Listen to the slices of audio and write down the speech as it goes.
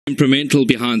temperamental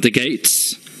behind the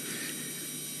gates.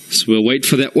 So we'll wait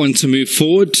for that one to move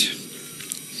forward.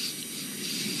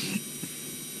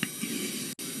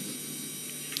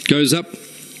 Goes up.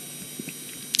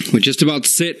 We're just about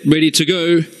set, ready to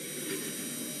go.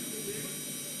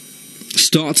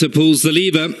 Starter pulls the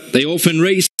lever. They off and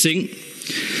racing.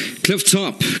 Cliff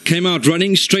Top came out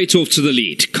running straight off to the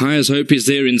lead. Kaya's Hope is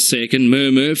there in second.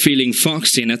 Murmur feeling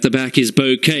foxy, and at the back is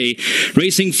Bouquet.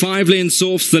 Racing 5 lengths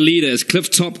off the leaders.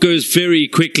 Cliff Top goes very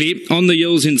quickly. On the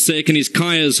heels in second is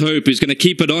Kaya's Hope, who's going to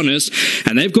keep it honest.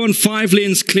 And they've gone 5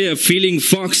 lengths clear, feeling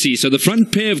foxy. So the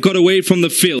front pair have got away from the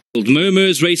field.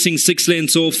 Murmur's racing 6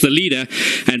 lengths off the leader,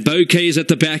 and Bouquet's at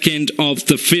the back end of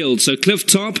the field. So Cliff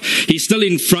Top, he's still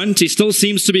in front. He still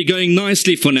seems to be going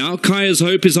nicely for now. Kaya's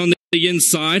Hope is on the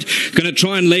inside, going to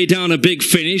try and lay down a big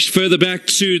finish. Further back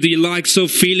to the likes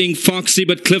of Feeling Foxy,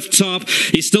 but Cliff Top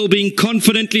is still being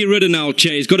confidently ridden out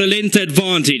here. He's got a length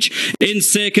advantage. In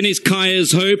second is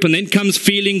Kaya's Hope, and then comes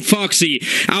Feeling Foxy.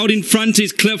 Out in front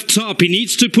is Cliff Top. He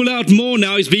needs to pull out more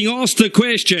now. He's being asked the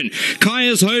question.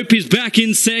 Kaya's Hope is back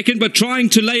in second, but trying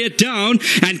to lay it down,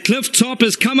 and Cliff Top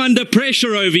has come under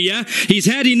pressure over here. He's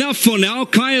had enough for now.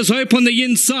 Kaya's Hope on the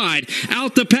inside.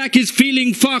 Out the pack is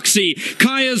Feeling Foxy.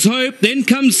 Kaya's Hope, then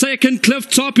comes second Cliff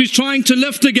Top, who's trying to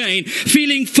lift again.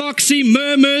 Feeling Foxy,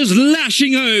 Murmur's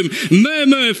lashing home.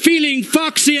 Murmur, Feeling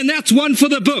Foxy, and that's one for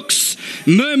the books.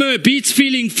 Murmur beats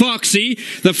Feeling Foxy.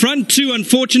 The front two,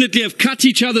 unfortunately, have cut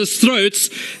each other's throats,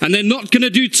 and they're not going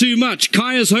to do too much.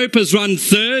 Kaya's Hope has run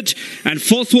third, and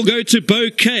fourth will go to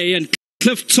Bouquet, and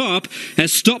Cliff Top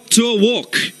has stopped to a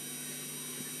walk.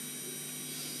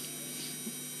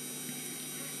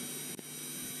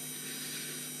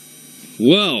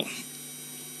 Well.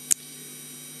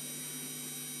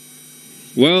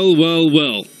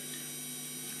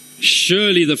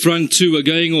 Surely the front two are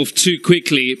going off too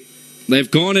quickly. They've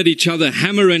gone at each other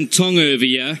hammer and tong over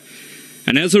here.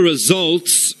 And as a result,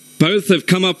 both have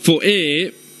come up for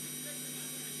air.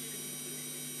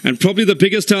 And probably the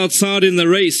biggest outside in the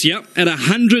race, yep, at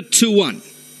 100 to 1.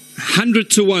 100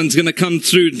 to 1 is going to come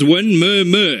through to win.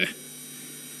 Murmur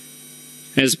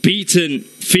has beaten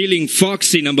Feeling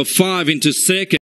Foxy, number 5, into second.